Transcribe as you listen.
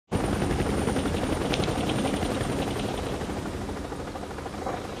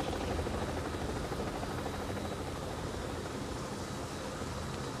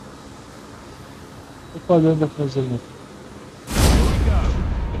قال عندك نزلني.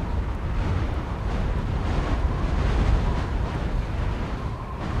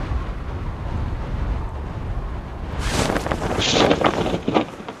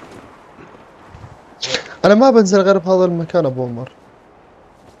 انا ما بنزل غير بهذا المكان ابو عمر.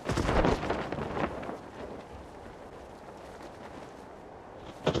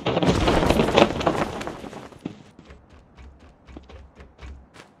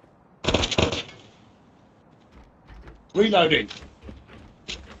 Reloading.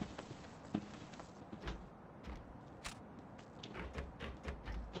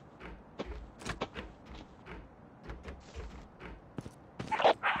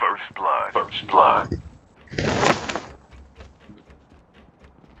 First blood. First blood.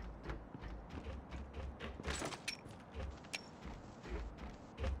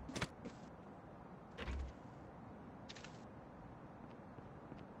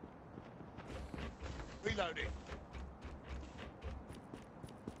 Reloading.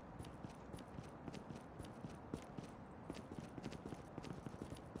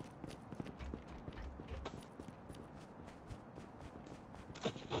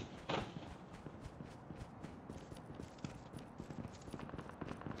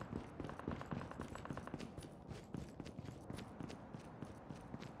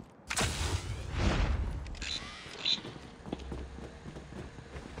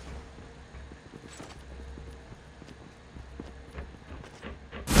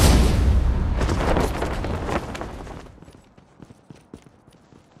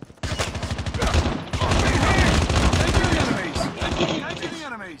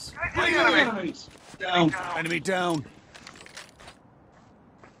 Enemies. Down. Enemy down.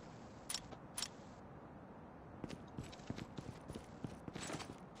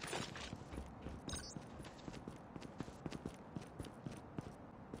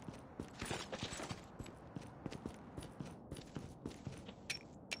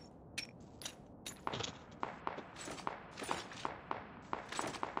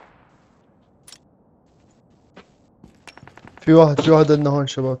 في واحد عندنا هون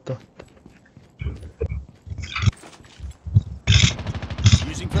شباب تحت.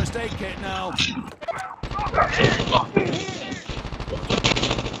 Using first aid kit now.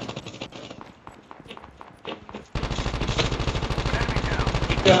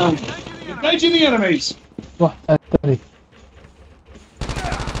 Down. Engaging the enemies. واحد ثاني.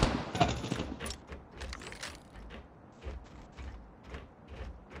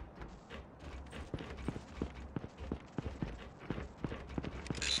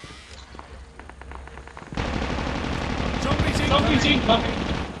 Zombies incoming.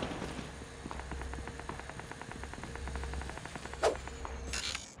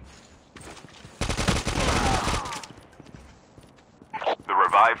 The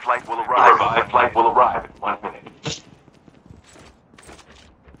revived flight will arrive. The revived flight will arrive in 1 minute.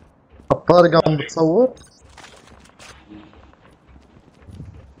 طارق عم بتصور.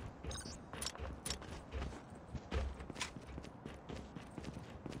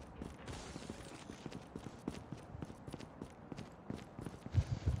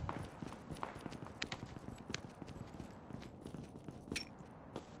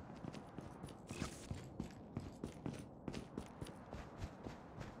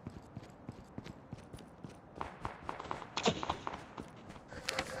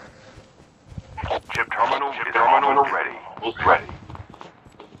 Chip terminal ready. Ready.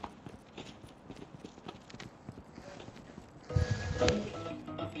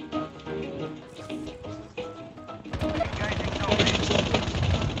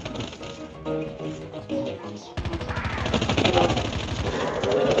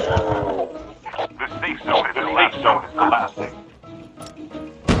 The safe zone is the last thing.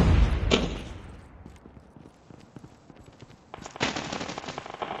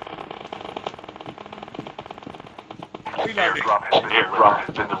 Airdrop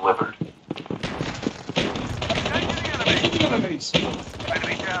has been delivered. Engaging the enemies.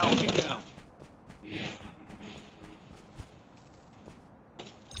 Enemy down. Down.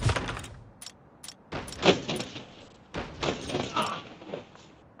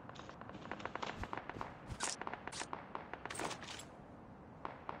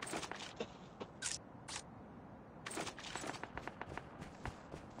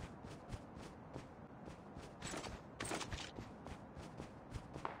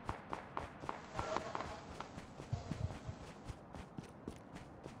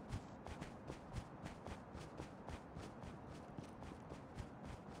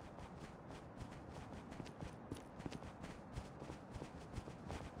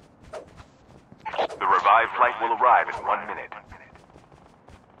 The revived flight will arrive in 1 minute.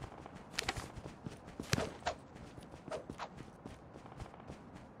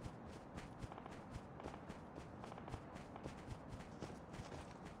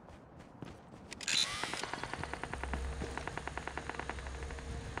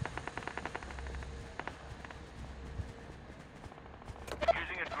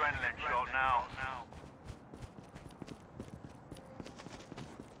 now.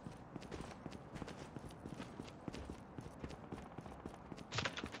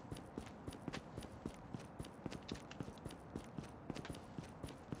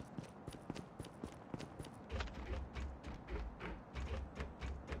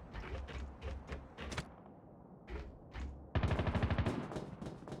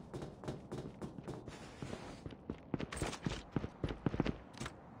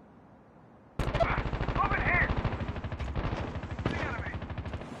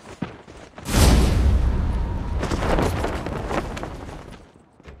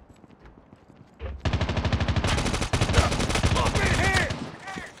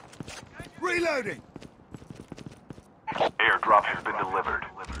 Reloading. Airdrop has been delivered.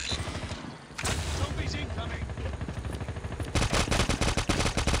 Zombies incoming.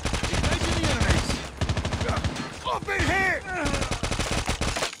 Engaging the enemies. I've been hit.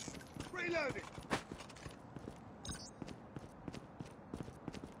 Reloading.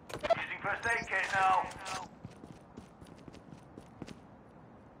 Using first aid kit now.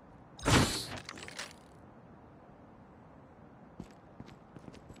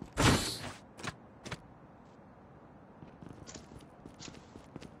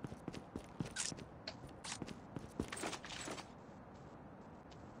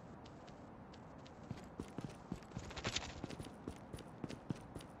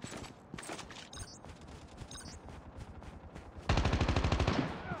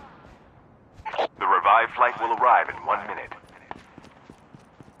 The revived flight will arrive in 1 minute.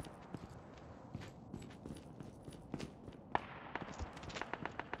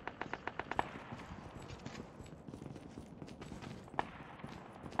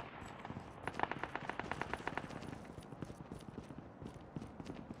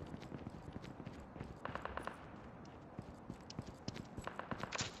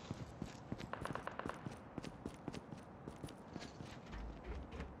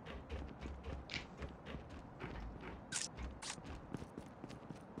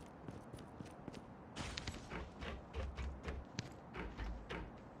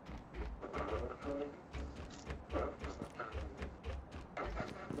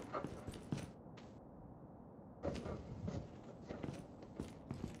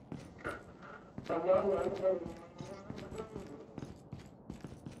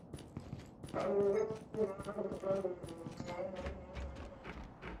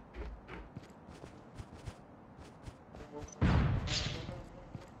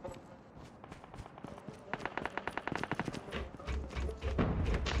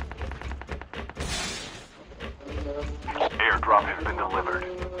 Airdrop has been delivered.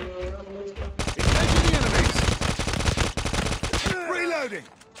 Engaging the enemies. Reloading.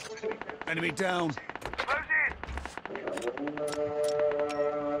 Enemy down. Close in.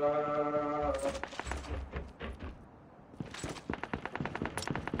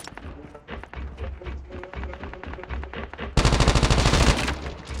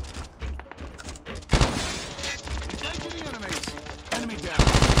 Engaging the enemies. Enemy down.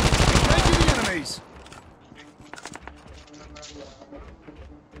 Engaging the enemies.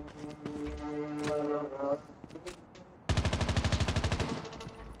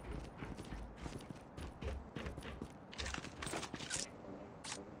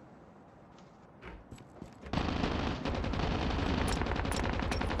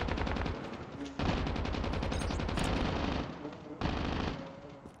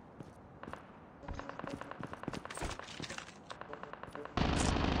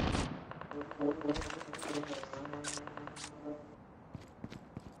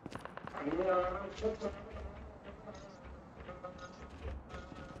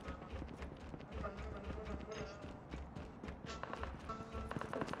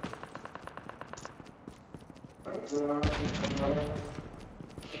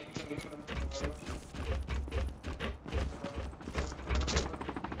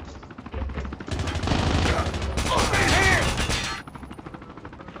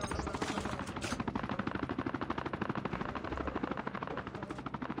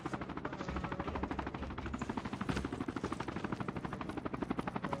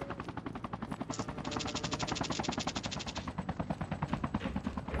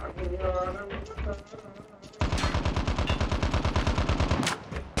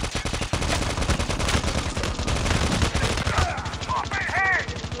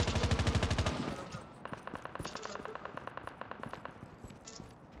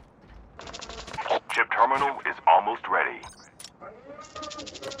 Chip terminal is almost ready.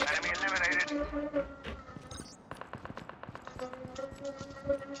 Enemy eliminated.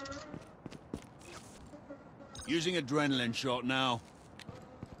 Using adrenaline shot now.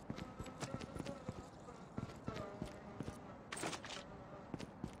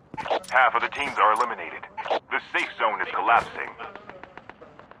 Half of the teams are eliminated. The safe zone is collapsing.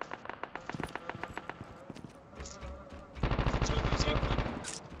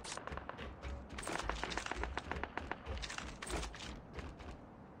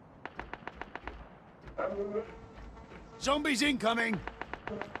 Zombies incoming!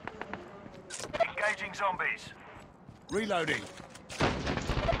 Engaging zombies. Reloading.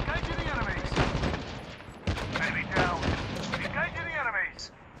 Engaging the enemies. Enemy down. Engaging the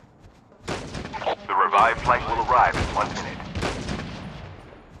enemies. The revived flight will arrive in 1 minute.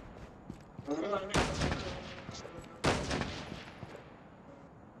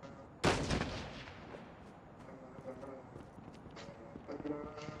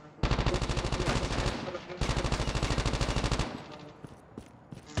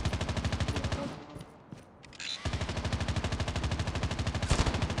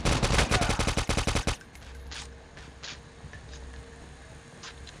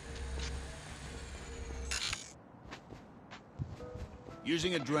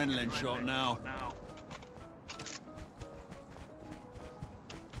 Using adrenaline shot now.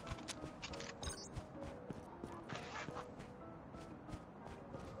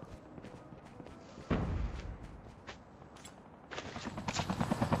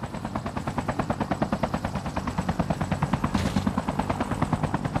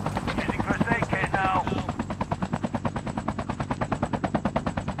 Using first aid kit now.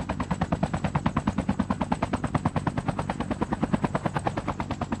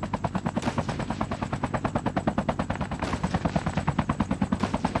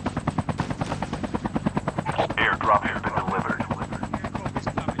 Airdrop has been delivered.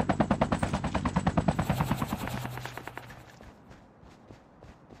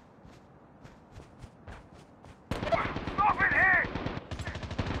 Stop it here!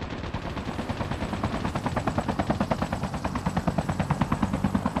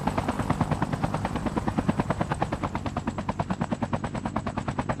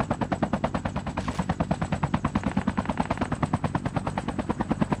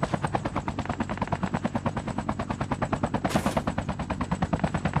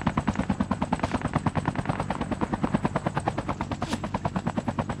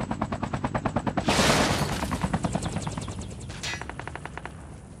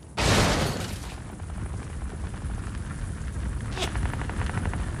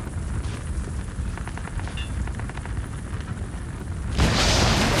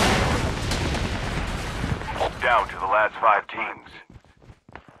 Down to the last 5 teams.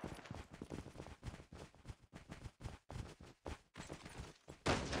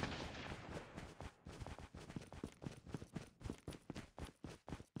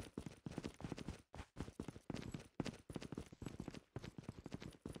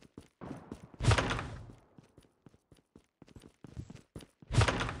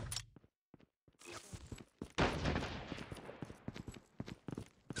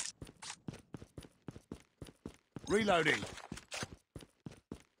 Reloading.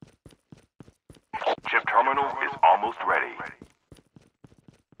 Chip terminal is almost ready.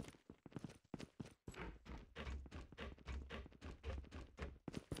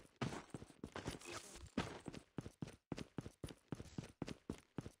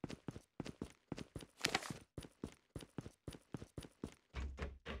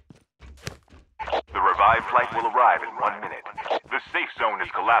 The revived flight will arrive in 1 minute. The safe zone is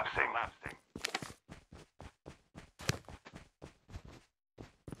collapsing.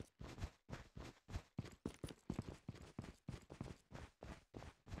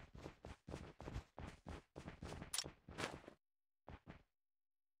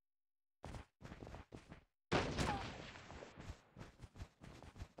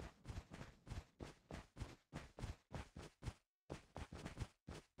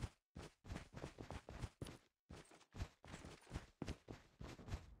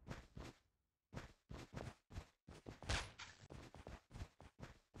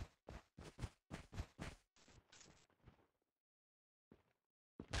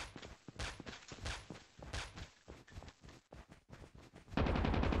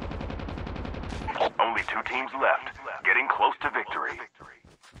 Only 2 teams left, getting close to victory.